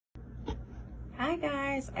Hi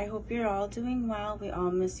guys, I hope you're all doing well. We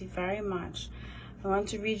all miss you very much. I want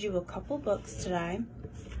to read you a couple books today.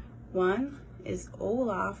 One is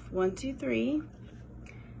Olaf 123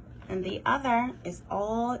 and the other is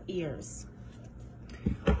All Ears.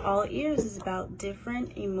 All Ears is about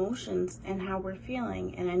different emotions and how we're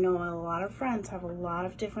feeling, and I know a lot of friends have a lot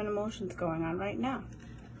of different emotions going on right now.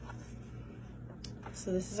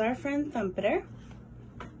 So this is our friend Thumpeter.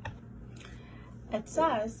 It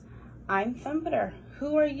says, I'm Thumpeter.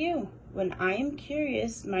 Who are you? When I am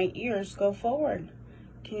curious, my ears go forward.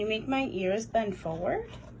 Can you make my ears bend forward?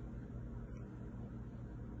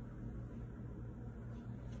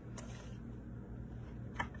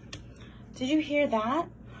 Did you hear that?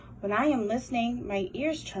 When I am listening, my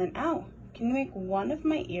ears turn out. Can you make one of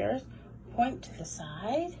my ears point to the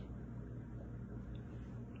side?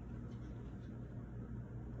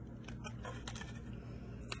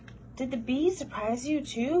 Did the bee surprise you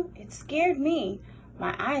too? It scared me.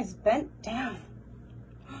 My eyes bent down.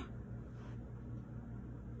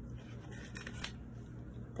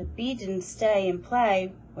 The bee didn't stay and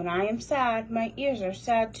play. When I am sad, my ears are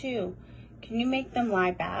sad too. Can you make them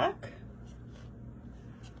lie back?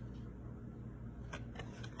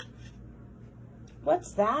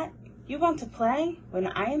 What's that? You want to play? When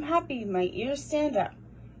I am happy, my ears stand up.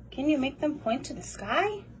 Can you make them point to the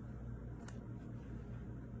sky?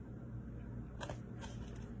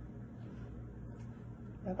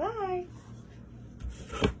 Bye-bye.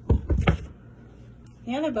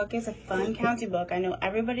 The other book is a fun counting book. I know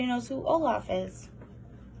everybody knows who Olaf is.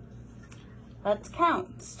 Let's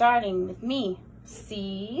count, starting with me.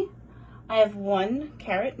 See, I have 1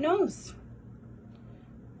 carrot nose,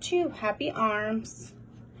 2 happy arms,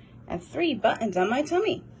 and 3 buttons on my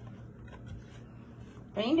tummy.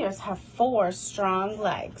 Reindeers have 4 strong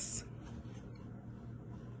legs.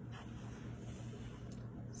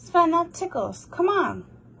 Sven, that tickles. Come on,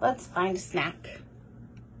 let's find a snack.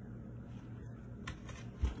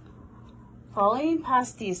 Following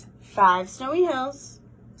past these 5 snowy hills,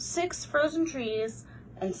 6 frozen trees,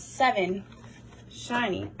 and 7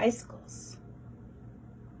 shiny icicles.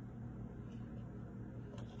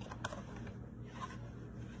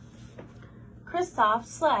 Kristoff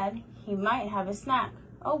sled, he might have a snack.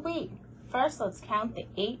 Oh wait, first let's count the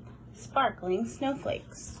 8 sparkling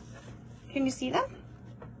snowflakes. Can you see them?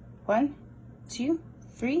 1, 2,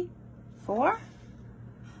 3, 4,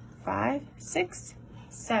 5, 6,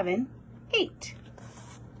 7, 8.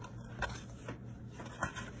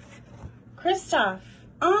 Kristoff,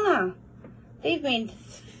 Anna, they've made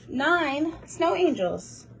 9 snow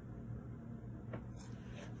angels.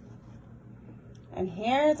 And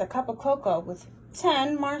here's a cup of cocoa with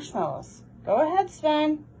 10 marshmallows. Go ahead,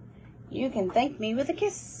 Sven. You can thank me with a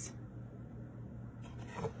kiss.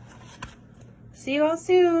 See you all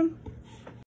soon.